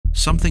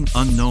Something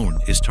unknown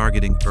is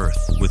targeting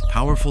Earth with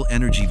powerful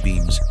energy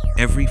beams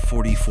every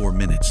 44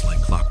 minutes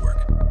like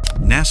clockwork.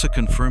 NASA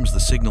confirms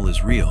the signal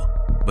is real,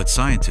 but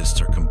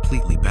scientists are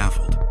completely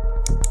baffled.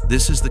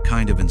 This is the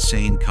kind of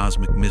insane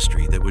cosmic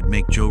mystery that would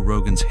make Joe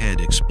Rogan's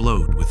head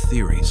explode with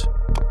theories.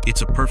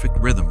 It's a perfect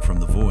rhythm from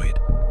the void,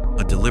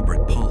 a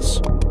deliberate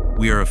pulse.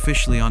 We are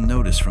officially on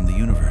notice from the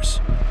universe.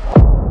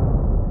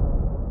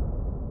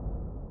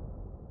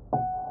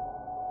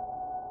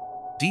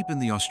 Deep in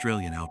the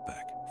Australian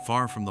outback,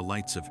 far from the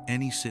lights of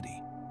any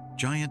city,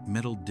 giant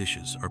metal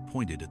dishes are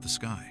pointed at the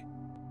sky.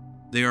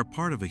 They are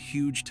part of a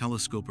huge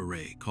telescope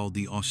array called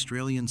the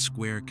Australian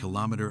Square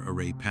Kilometre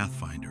Array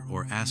Pathfinder,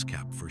 or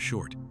ASCAP for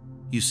short.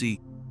 You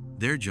see,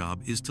 their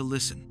job is to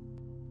listen.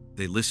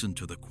 They listen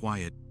to the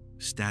quiet,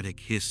 static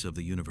hiss of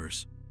the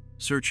universe,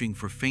 searching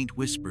for faint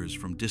whispers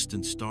from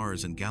distant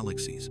stars and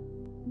galaxies.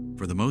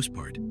 For the most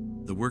part,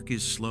 the work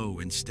is slow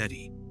and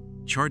steady,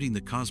 charting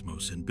the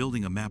cosmos and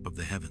building a map of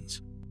the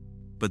heavens.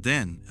 But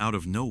then, out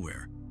of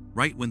nowhere,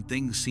 right when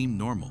things seemed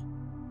normal,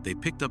 they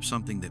picked up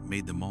something that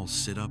made them all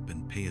sit up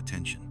and pay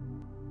attention.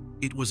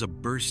 It was a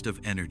burst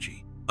of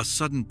energy, a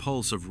sudden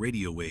pulse of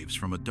radio waves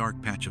from a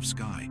dark patch of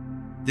sky.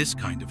 This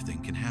kind of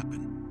thing can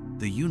happen.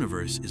 The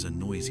universe is a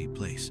noisy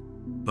place,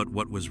 but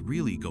what was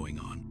really going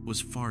on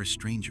was far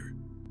stranger.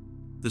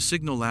 The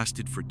signal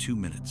lasted for 2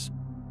 minutes,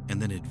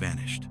 and then it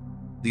vanished.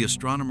 The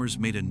astronomers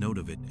made a note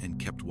of it and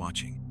kept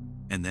watching.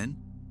 And then,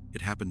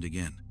 it happened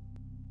again.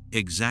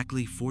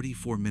 Exactly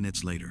 44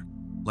 minutes later,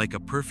 like a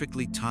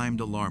perfectly timed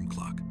alarm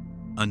clock,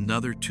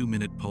 another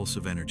 2-minute pulse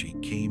of energy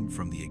came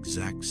from the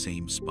exact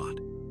same spot.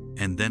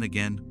 And then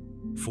again,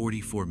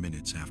 44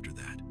 minutes after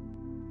that.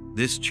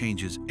 This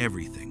changes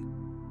everything.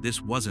 This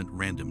wasn't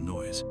random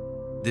noise.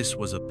 This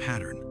was a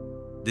pattern.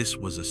 This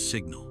was a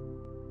signal.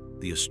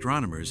 The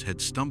astronomers had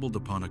stumbled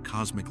upon a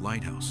cosmic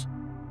lighthouse.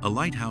 A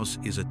lighthouse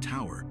is a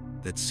tower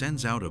that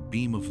sends out a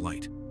beam of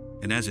light,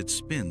 and as it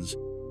spins,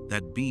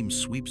 that beam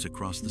sweeps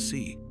across the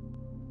sea.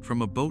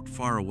 From a boat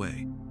far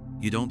away,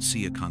 you don't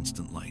see a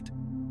constant light.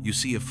 You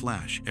see a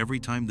flash every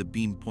time the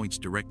beam points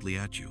directly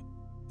at you.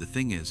 The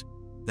thing is,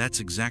 that's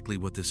exactly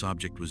what this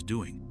object was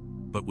doing,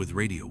 but with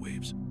radio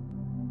waves.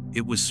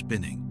 It was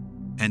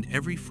spinning, and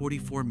every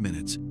 44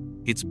 minutes,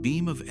 its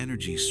beam of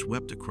energy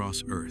swept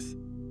across Earth.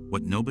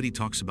 What nobody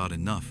talks about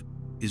enough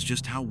is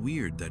just how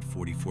weird that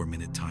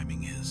 44-minute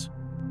timing is.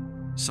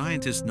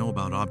 Scientists know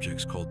about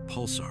objects called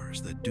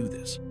pulsars that do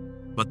this,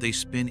 but they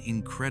spin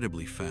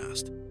incredibly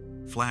fast,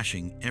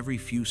 flashing every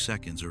few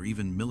seconds or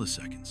even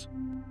milliseconds.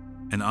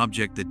 An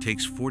object that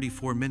takes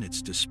 44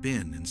 minutes to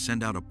spin and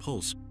send out a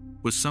pulse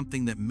was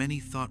something that many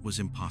thought was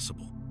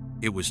impossible.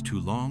 It was too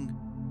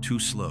long, too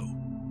slow.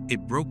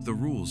 It broke the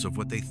rules of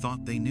what they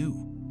thought they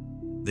knew.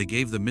 They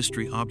gave the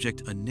mystery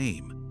object a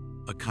name,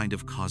 a kind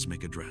of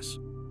cosmic address.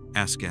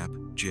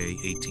 ASCAP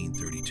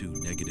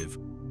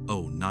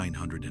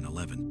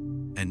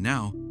J1832-0911. And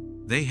now,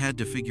 they had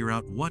to figure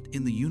out what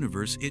in the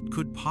universe it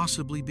could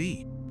possibly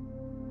be.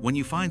 When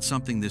you find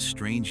something this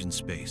strange in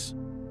space,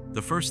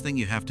 the first thing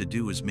you have to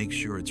do is make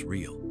sure it's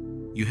real.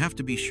 You have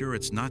to be sure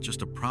it's not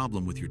just a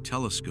problem with your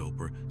telescope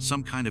or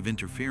some kind of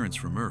interference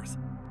from Earth.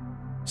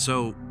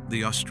 So,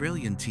 the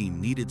Australian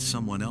team needed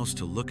someone else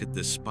to look at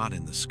this spot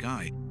in the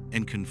sky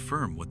and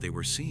confirm what they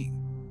were seeing.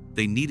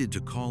 They needed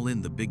to call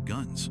in the big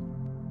guns.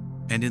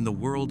 And in the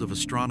world of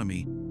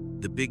astronomy,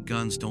 the big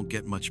guns don't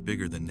get much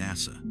bigger than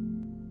NASA.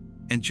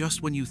 And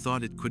just when you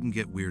thought it couldn't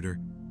get weirder,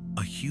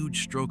 a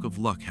huge stroke of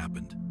luck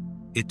happened.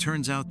 It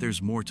turns out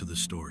there's more to the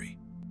story.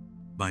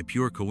 By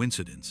pure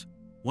coincidence,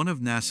 one of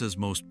NASA's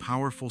most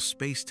powerful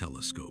space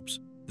telescopes,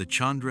 the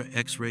Chandra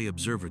X-ray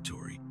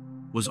Observatory,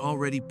 was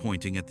already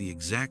pointing at the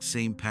exact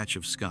same patch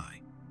of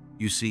sky.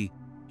 You see,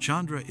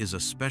 Chandra is a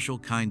special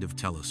kind of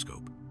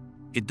telescope.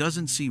 It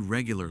doesn't see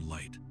regular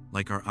light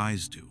like our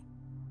eyes do.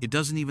 It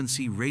doesn't even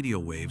see radio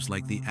waves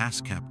like the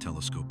ASCAP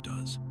telescope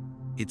does.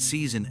 It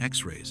sees in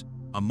X-rays,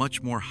 a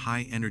much more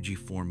high-energy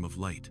form of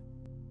light.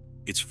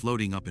 It's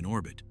floating up in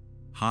orbit,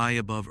 high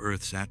above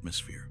Earth's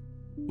atmosphere,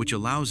 which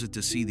allows it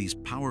to see these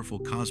powerful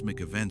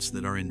cosmic events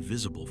that are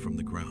invisible from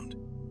the ground.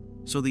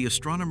 So the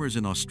astronomers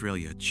in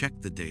Australia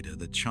checked the data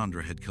that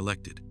Chandra had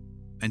collected,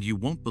 and you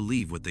won't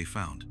believe what they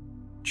found.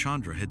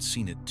 Chandra had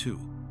seen it too.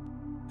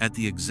 At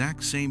the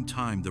exact same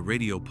time the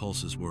radio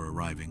pulses were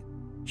arriving,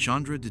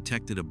 Chandra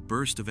detected a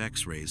burst of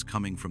X-rays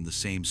coming from the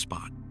same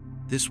spot.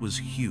 This was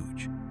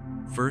huge.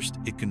 First,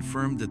 it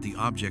confirmed that the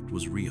object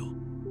was real.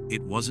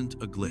 It wasn't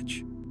a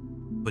glitch.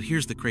 But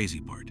here's the crazy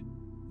part.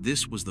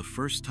 This was the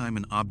first time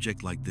an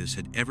object like this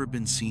had ever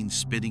been seen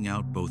spitting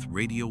out both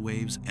radio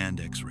waves and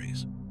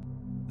X-rays.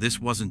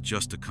 This wasn't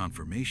just a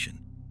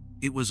confirmation.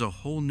 It was a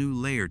whole new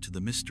layer to the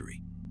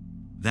mystery.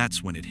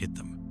 That's when it hit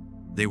them.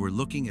 They were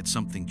looking at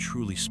something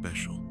truly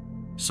special,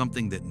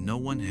 something that no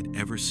one had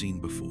ever seen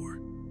before.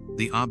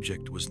 The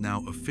object was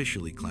now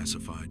officially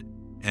classified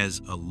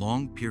as a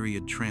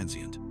long-period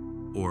transient,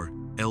 or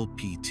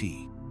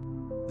LPT.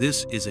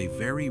 This is a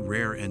very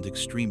rare and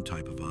extreme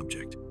type of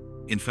object.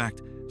 In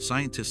fact,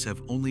 scientists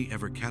have only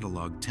ever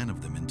cataloged 10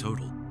 of them in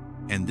total.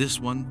 And this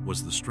one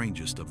was the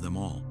strangest of them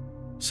all.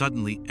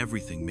 Suddenly,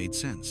 everything made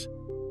sense.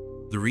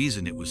 The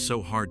reason it was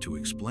so hard to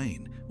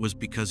explain was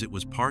because it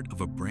was part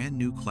of a brand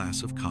new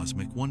class of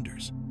cosmic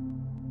wonders.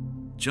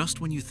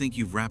 Just when you think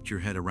you've wrapped your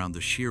head around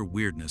the sheer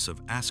weirdness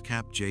of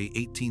ASCAP J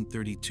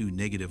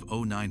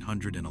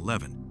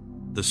 1832-0911,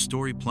 the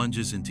story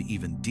plunges into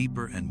even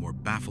deeper and more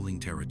baffling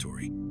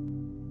territory.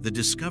 The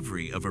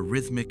discovery of a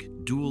rhythmic,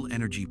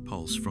 dual-energy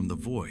pulse from the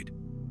void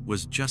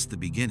was just the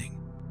beginning.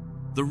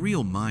 The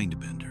real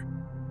mind-bender,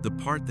 the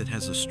part that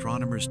has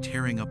astronomers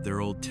tearing up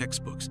their old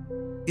textbooks,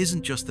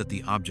 isn't just that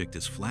the object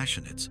is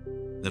flashing, it's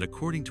that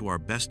according to our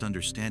best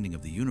understanding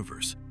of the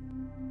universe,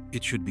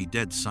 it should be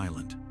dead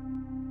silent.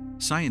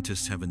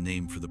 Scientists have a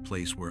name for the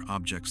place where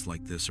objects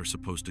like this are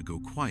supposed to go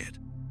quiet.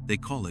 They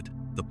call it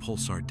the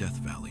pulsar death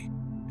valley.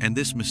 And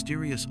this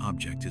mysterious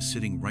object is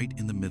sitting right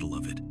in the middle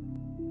of it,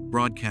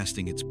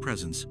 broadcasting its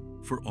presence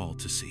for all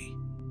to see.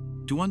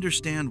 To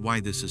understand why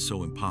this is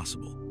so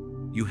impossible,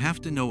 you have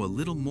to know a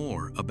little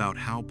more about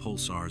how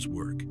pulsars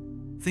work.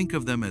 Think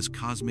of them as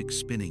cosmic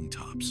spinning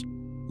tops,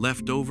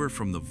 left over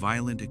from the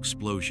violent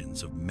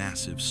explosions of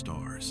massive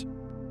stars.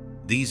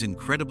 These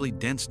incredibly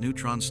dense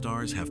neutron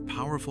stars have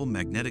powerful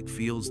magnetic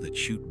fields that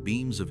shoot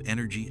beams of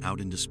energy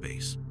out into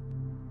space.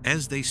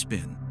 As they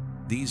spin,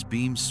 these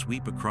beams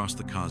sweep across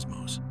the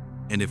cosmos,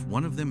 and if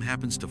one of them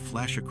happens to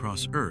flash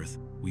across Earth,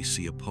 we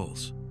see a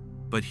pulse.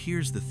 But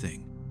here's the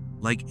thing.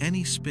 Like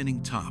any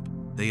spinning top,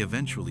 they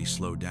eventually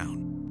slow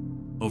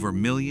down. Over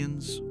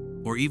millions,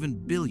 or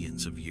even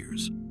billions of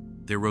years,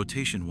 their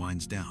rotation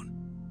winds down,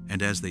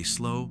 and as they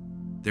slow,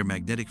 their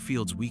magnetic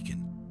fields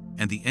weaken,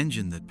 and the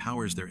engine that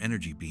powers their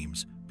energy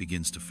beams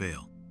begins to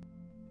fail.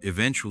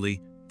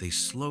 Eventually, they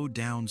slow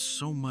down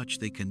so much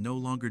they can no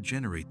longer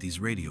generate these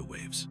radio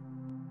waves.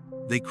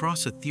 They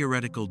cross a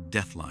theoretical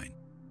death line,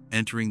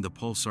 entering the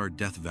pulsar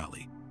death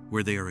valley,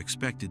 where they are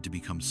expected to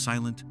become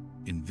silent,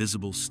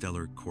 invisible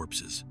stellar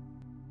corpses.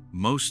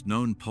 Most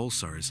known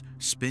pulsars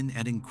spin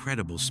at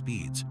incredible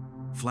speeds,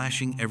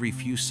 flashing every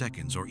few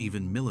seconds or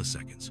even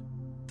milliseconds.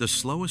 The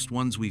slowest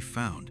ones we've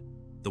found,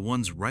 the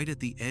ones right at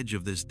the edge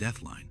of this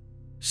death line,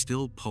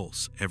 still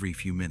pulse every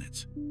few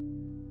minutes.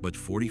 But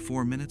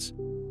 44 minutes?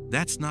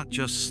 That's not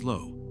just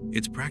slow,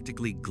 it's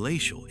practically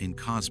glacial in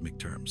cosmic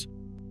terms.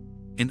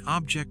 An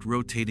object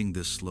rotating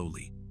this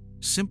slowly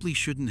simply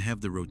shouldn't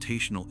have the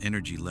rotational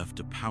energy left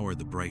to power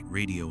the bright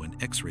radio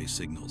and X-ray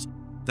signals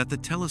that the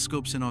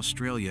telescopes in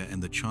Australia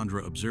and the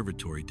Chandra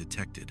Observatory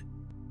detected.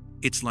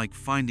 It's like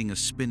finding a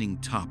spinning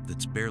top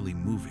that's barely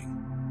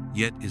moving,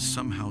 yet is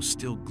somehow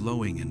still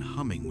glowing and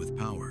humming with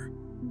power.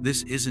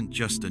 This isn't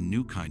just a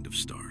new kind of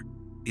star,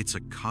 it's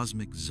a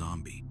cosmic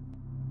zombie.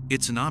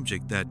 It's an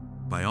object that,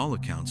 by all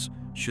accounts,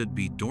 should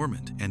be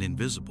dormant and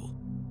invisible,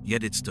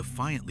 yet it's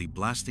defiantly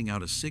blasting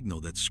out a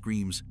signal that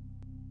screams,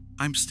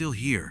 "I'm still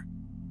here."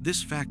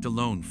 This fact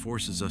alone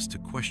forces us to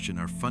question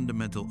our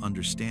fundamental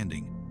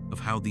understanding of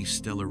how these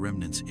stellar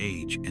remnants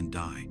age and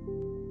die.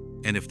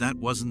 And if that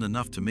wasn't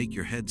enough to make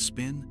your head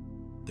spin,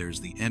 there's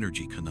the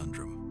energy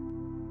conundrum.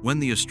 When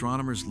the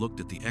astronomers looked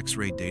at the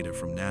X-ray data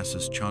from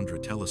NASA's Chandra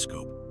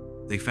telescope,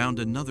 they found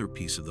another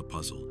piece of the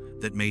puzzle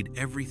that made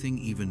everything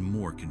even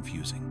more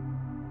confusing.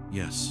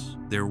 Yes,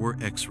 there were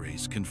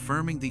X-rays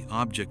confirming the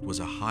object was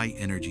a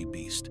high-energy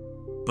beast,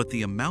 but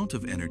the amount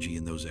of energy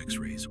in those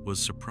X-rays was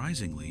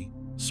surprisingly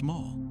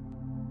small.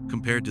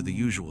 Compared to the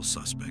usual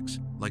suspects,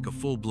 like a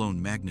full-blown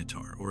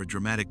magnetar or a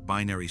dramatic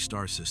binary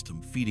star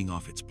system feeding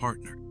off its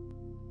partner,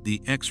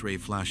 the X-ray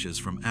flashes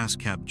from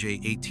ASCAP J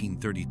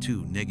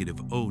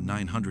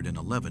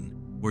 1832-0911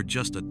 were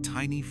just a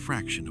tiny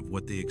fraction of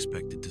what they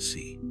expected to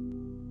see.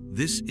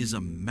 This is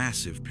a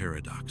massive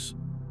paradox.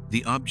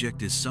 The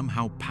object is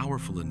somehow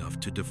powerful enough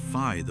to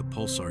defy the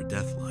pulsar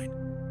death line,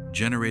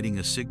 generating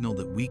a signal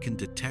that we can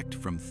detect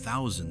from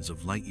thousands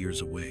of light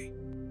years away.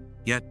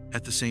 Yet,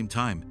 at the same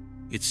time,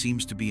 it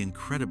seems to be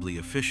incredibly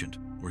efficient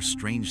or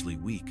strangely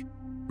weak,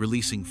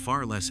 releasing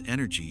far less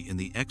energy in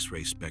the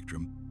X-ray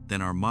spectrum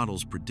than our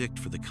models predict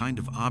for the kind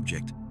of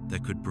object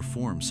that could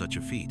perform such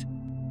a feat.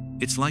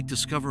 It's like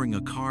discovering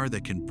a car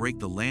that can break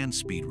the land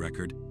speed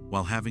record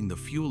while having the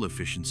fuel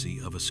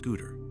efficiency of a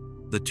scooter.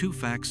 The two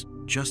facts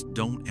just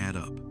don't add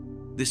up.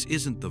 This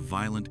isn't the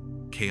violent,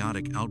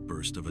 chaotic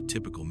outburst of a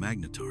typical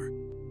magnetar.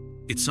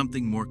 It's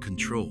something more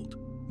controlled,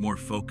 more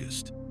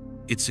focused.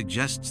 It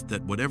suggests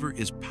that whatever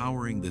is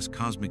powering this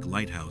cosmic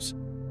lighthouse,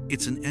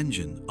 it's an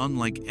engine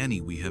unlike any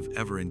we have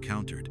ever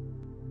encountered.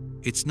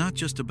 It's not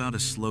just about a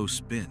slow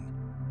spin.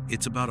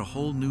 It's about a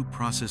whole new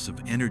process of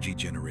energy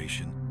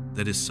generation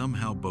that is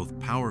somehow both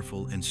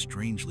powerful and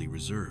strangely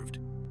reserved.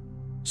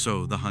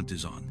 So the hunt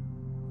is on.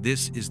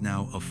 This is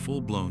now a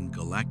full-blown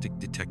galactic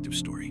detective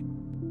story.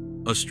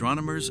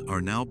 Astronomers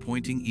are now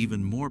pointing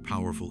even more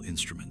powerful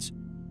instruments,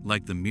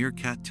 like the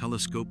Meerkat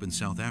telescope in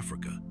South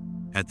Africa,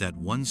 at that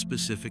one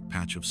specific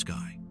patch of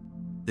sky.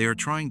 They are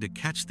trying to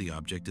catch the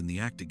object in the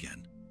act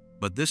again,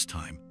 but this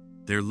time,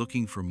 they're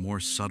looking for more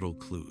subtle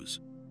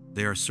clues.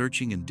 They are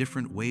searching in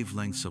different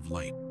wavelengths of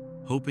light,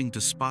 hoping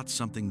to spot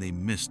something they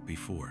missed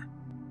before.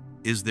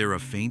 Is there a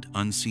faint,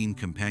 unseen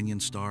companion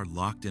star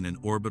locked in an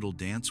orbital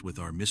dance with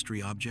our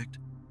mystery object?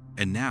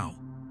 And now,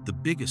 the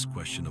biggest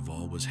question of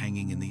all was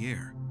hanging in the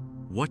air.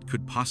 What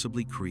could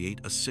possibly create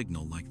a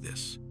signal like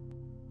this?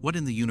 What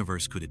in the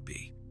universe could it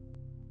be?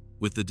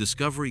 With the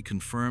discovery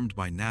confirmed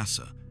by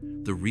NASA,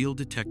 the real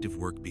detective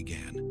work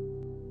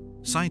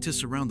began.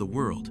 Scientists around the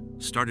world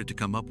started to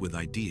come up with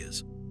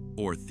ideas,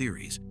 or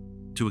theories,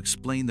 to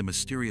explain the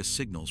mysterious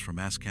signals from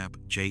ASCAP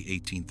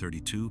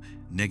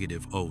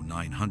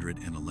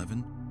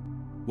J1832-0911.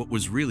 What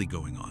was really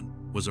going on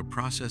was a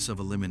process of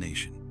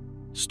elimination,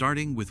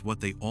 starting with what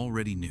they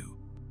already knew.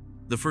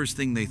 The first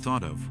thing they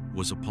thought of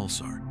was a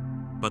pulsar.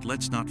 But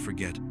let's not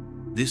forget,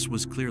 this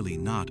was clearly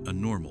not a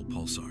normal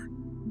pulsar.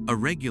 A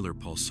regular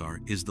pulsar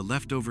is the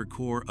leftover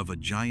core of a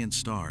giant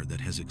star that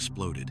has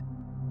exploded.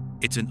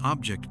 It's an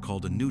object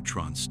called a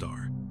neutron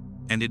star,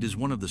 and it is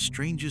one of the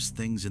strangest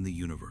things in the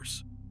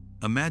universe.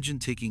 Imagine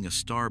taking a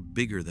star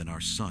bigger than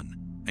our sun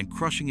and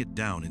crushing it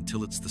down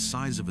until it's the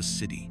size of a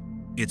city.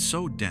 It's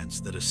so dense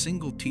that a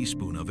single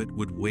teaspoon of it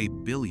would weigh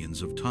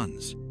billions of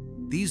tons.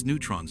 These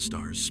neutron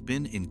stars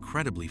spin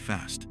incredibly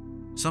fast,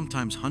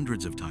 sometimes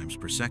hundreds of times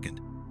per second,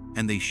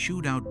 and they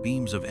shoot out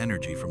beams of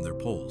energy from their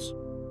poles.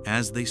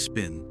 As they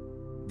spin,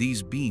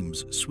 these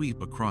beams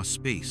sweep across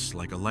space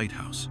like a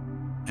lighthouse,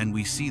 and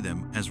we see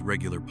them as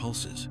regular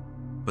pulses.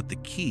 But the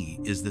key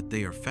is that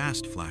they are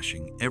fast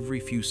flashing every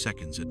few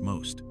seconds at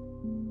most.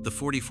 The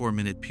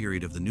 44-minute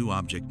period of the new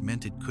object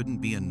meant it couldn't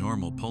be a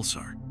normal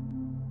pulsar.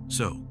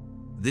 So,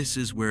 this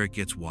is where it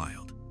gets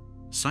wild.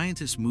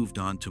 Scientists moved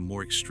on to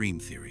more extreme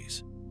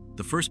theories.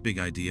 The first big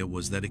idea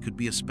was that it could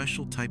be a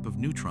special type of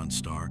neutron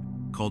star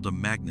called a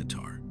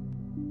magnetar.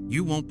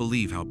 You won't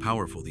believe how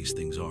powerful these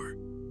things are.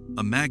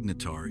 A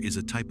magnetar is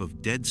a type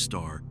of dead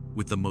star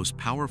with the most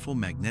powerful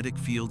magnetic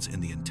fields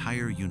in the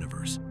entire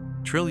universe,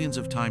 trillions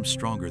of times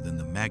stronger than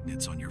the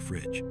magnets on your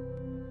fridge.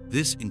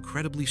 This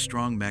incredibly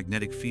strong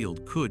magnetic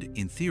field could,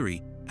 in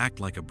theory, act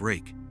like a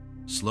brake,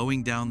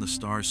 slowing down the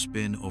star's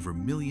spin over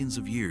millions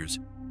of years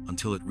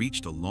until it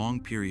reached a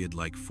long period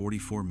like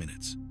 44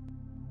 minutes.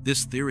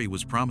 This theory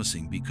was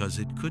promising because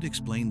it could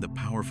explain the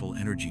powerful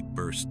energy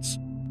bursts.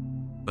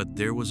 But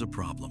there was a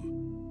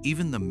problem.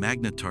 Even the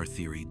magnetar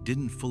theory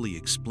didn't fully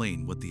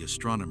explain what the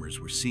astronomers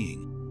were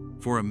seeing.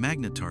 For a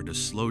magnetar to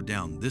slow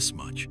down this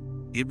much,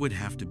 it would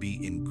have to be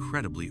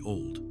incredibly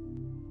old.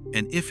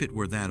 And if it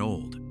were that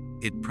old,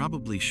 it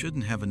probably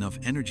shouldn't have enough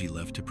energy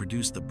left to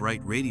produce the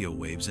bright radio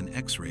waves and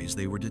X-rays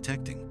they were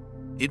detecting.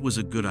 It was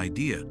a good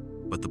idea,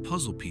 but the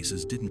puzzle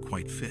pieces didn't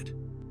quite fit.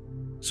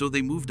 So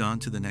they moved on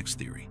to the next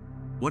theory.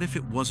 What if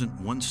it wasn't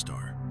one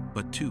star,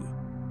 but two?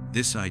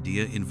 This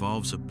idea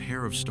involves a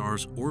pair of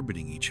stars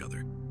orbiting each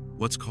other,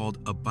 what's called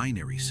a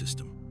binary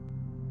system.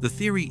 The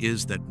theory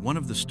is that one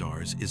of the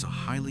stars is a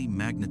highly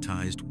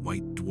magnetized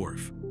white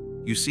dwarf.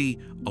 You see,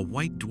 a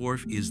white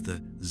dwarf is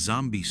the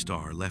zombie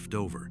star left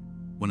over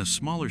when a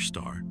smaller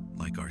star,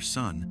 like our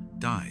sun,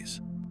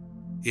 dies.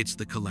 It's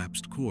the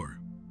collapsed core,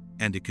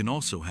 and it can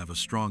also have a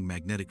strong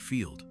magnetic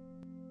field.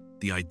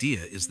 The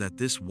idea is that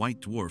this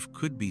white dwarf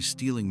could be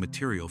stealing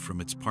material from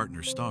its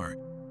partner star,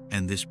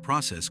 and this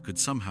process could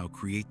somehow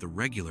create the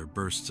regular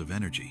bursts of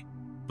energy.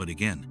 But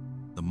again,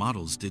 the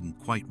models didn't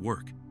quite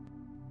work.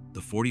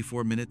 The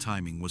 44-minute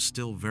timing was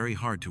still very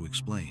hard to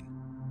explain.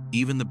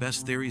 Even the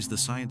best theories the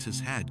scientists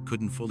had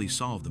couldn't fully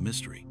solve the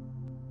mystery.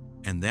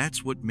 And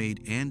that's what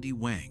made Andy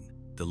Wang,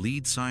 the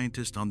lead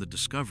scientist on the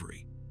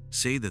discovery,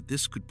 say that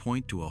this could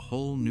point to a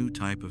whole new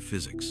type of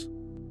physics.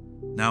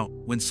 Now,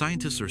 when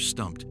scientists are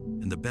stumped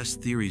and the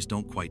best theories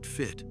don't quite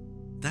fit,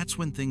 that's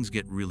when things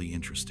get really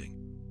interesting.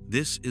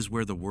 This is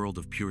where the world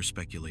of pure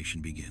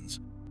speculation begins.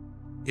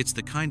 It's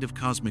the kind of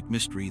cosmic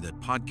mystery that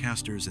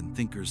podcasters and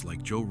thinkers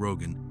like Joe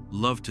Rogan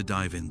love to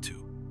dive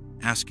into,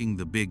 asking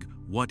the big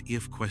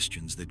what-if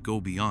questions that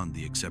go beyond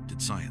the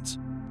accepted science.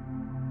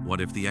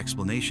 What if the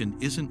explanation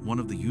isn't one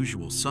of the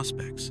usual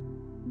suspects?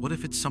 What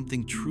if it's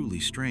something truly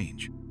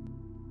strange?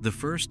 The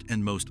first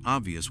and most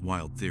obvious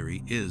wild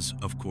theory is,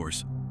 of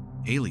course,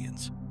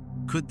 aliens.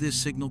 Could this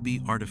signal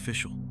be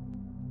artificial?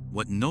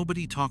 What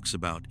nobody talks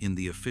about in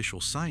the official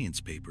science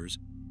papers,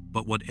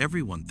 but what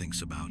everyone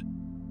thinks about,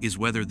 is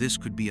whether this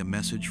could be a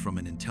message from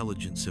an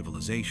intelligent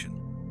civilization.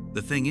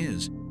 The thing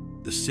is,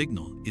 the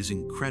signal is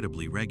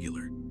incredibly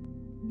regular.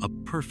 A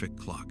perfect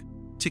clock,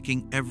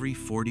 ticking every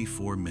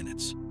 44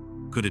 minutes.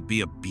 Could it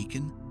be a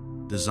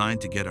beacon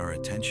designed to get our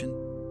attention?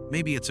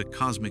 Maybe it's a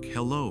cosmic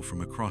hello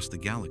from across the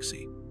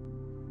galaxy.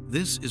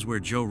 This is where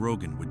Joe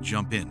Rogan would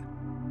jump in,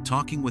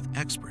 talking with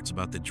experts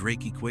about the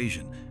Drake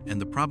equation and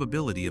the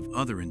probability of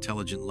other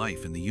intelligent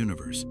life in the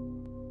universe.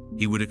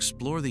 He would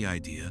explore the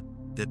idea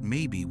that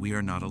maybe we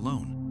are not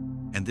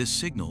alone, and this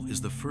signal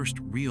is the first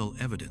real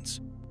evidence.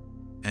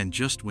 And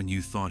just when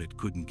you thought it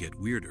couldn't get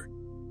weirder,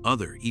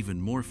 other, even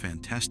more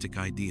fantastic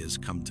ideas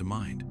come to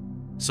mind.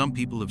 Some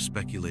people have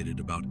speculated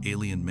about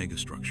alien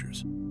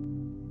megastructures.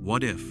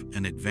 What if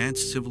an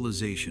advanced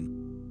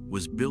civilization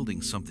was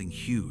building something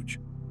huge,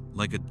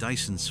 like a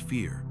Dyson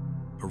sphere,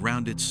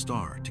 around its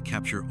star to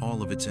capture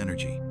all of its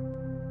energy?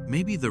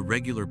 Maybe the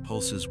regular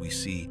pulses we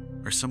see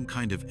or some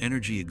kind of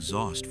energy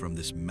exhaust from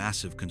this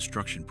massive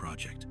construction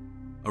project,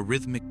 a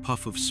rhythmic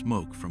puff of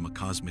smoke from a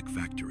cosmic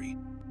factory.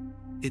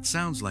 It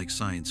sounds like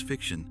science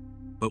fiction,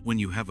 but when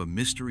you have a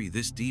mystery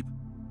this deep,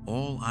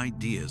 all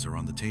ideas are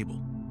on the table.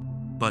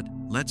 But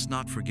let's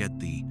not forget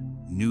the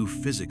new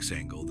physics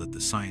angle that the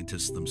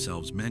scientists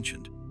themselves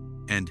mentioned.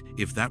 And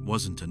if that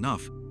wasn't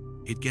enough,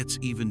 it gets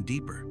even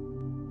deeper.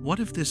 What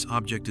if this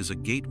object is a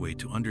gateway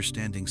to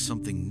understanding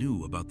something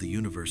new about the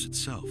universe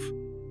itself?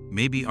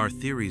 Maybe our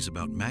theories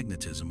about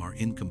magnetism are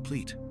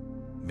incomplete.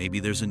 Maybe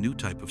there's a new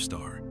type of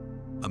star,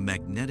 a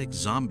magnetic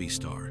zombie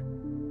star,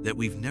 that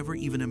we've never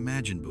even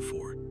imagined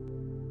before.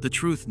 The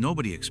truth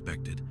nobody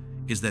expected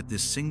is that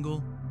this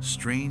single,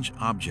 strange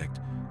object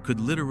could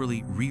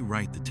literally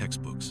rewrite the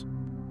textbooks.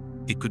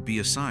 It could be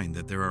a sign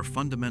that there are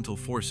fundamental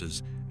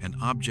forces and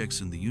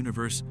objects in the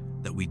universe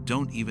that we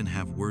don't even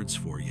have words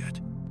for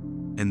yet.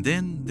 And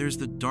then there's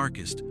the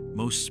darkest,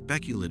 most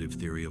speculative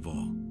theory of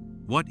all.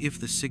 What if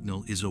the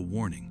signal is a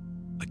warning,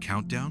 a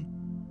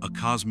countdown, a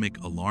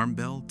cosmic alarm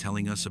bell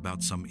telling us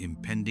about some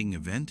impending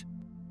event?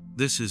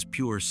 This is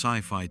pure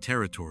sci-fi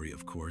territory,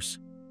 of course,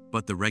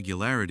 but the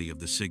regularity of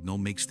the signal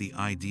makes the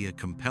idea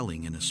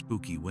compelling in a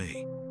spooky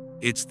way.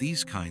 It's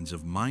these kinds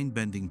of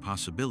mind-bending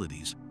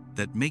possibilities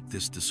that make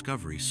this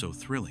discovery so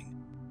thrilling.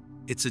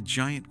 It's a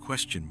giant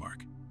question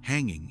mark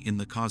hanging in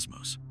the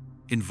cosmos,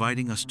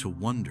 inviting us to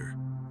wonder,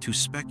 to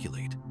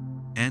speculate,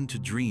 and to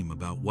dream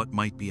about what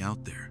might be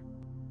out there.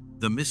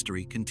 The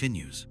mystery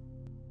continues.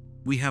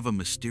 We have a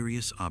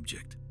mysterious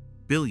object,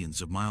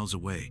 billions of miles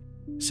away,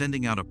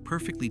 sending out a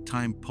perfectly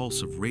timed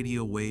pulse of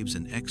radio waves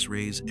and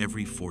X-rays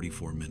every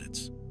 44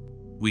 minutes.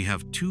 We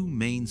have two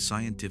main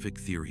scientific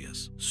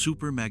theories,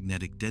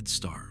 supermagnetic dead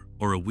star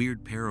or a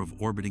weird pair of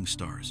orbiting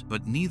stars,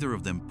 but neither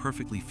of them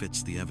perfectly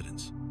fits the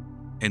evidence.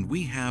 And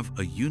we have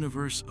a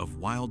universe of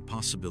wild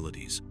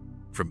possibilities,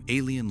 from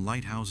alien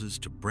lighthouses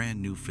to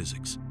brand new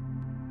physics.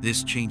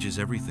 This changes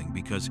everything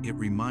because it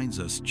reminds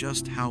us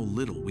just how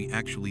little we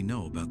actually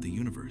know about the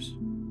universe.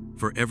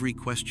 For every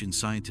question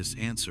scientists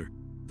answer,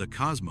 the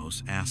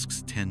cosmos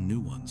asks 10 new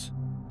ones.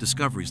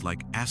 Discoveries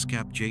like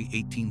ASCAP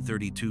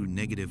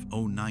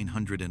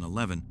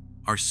J1832-0911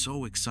 are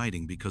so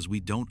exciting because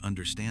we don't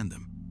understand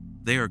them.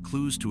 They are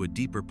clues to a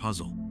deeper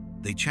puzzle.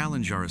 They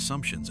challenge our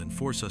assumptions and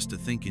force us to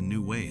think in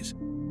new ways.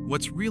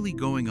 What's really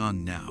going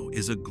on now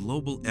is a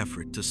global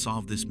effort to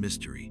solve this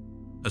mystery.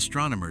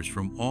 Astronomers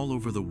from all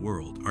over the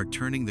world are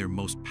turning their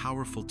most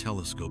powerful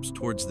telescopes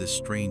towards this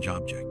strange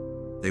object.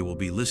 They will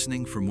be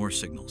listening for more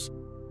signals,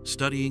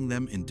 studying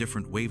them in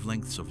different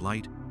wavelengths of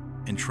light,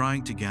 and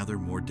trying to gather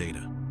more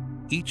data.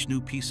 Each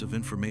new piece of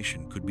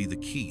information could be the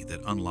key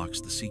that unlocks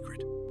the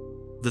secret.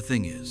 The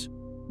thing is,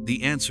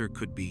 the answer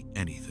could be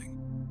anything.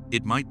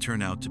 It might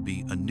turn out to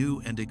be a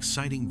new and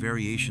exciting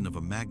variation of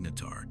a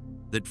magnetar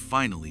that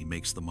finally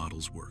makes the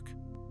models work.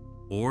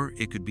 Or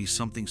it could be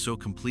something so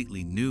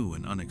completely new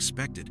and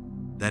unexpected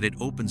that it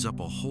opens up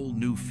a whole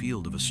new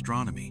field of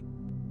astronomy.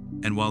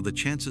 And while the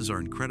chances are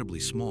incredibly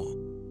small,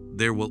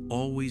 there will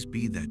always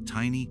be that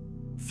tiny,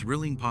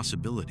 thrilling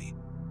possibility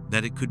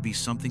that it could be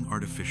something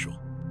artificial.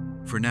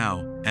 For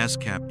now,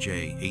 ASCAP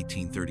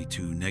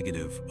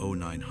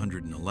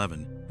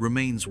J1832-0911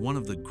 remains one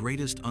of the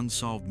greatest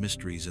unsolved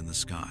mysteries in the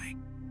sky,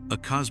 a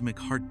cosmic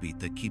heartbeat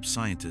that keeps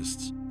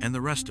scientists and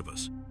the rest of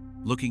us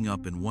looking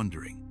up and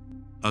wondering.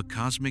 A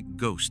cosmic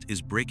ghost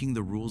is breaking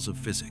the rules of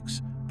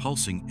physics,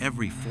 pulsing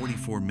every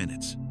 44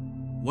 minutes.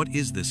 What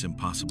is this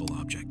impossible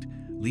object?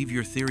 Leave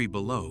your theory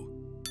below,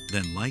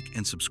 then like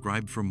and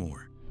subscribe for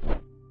more.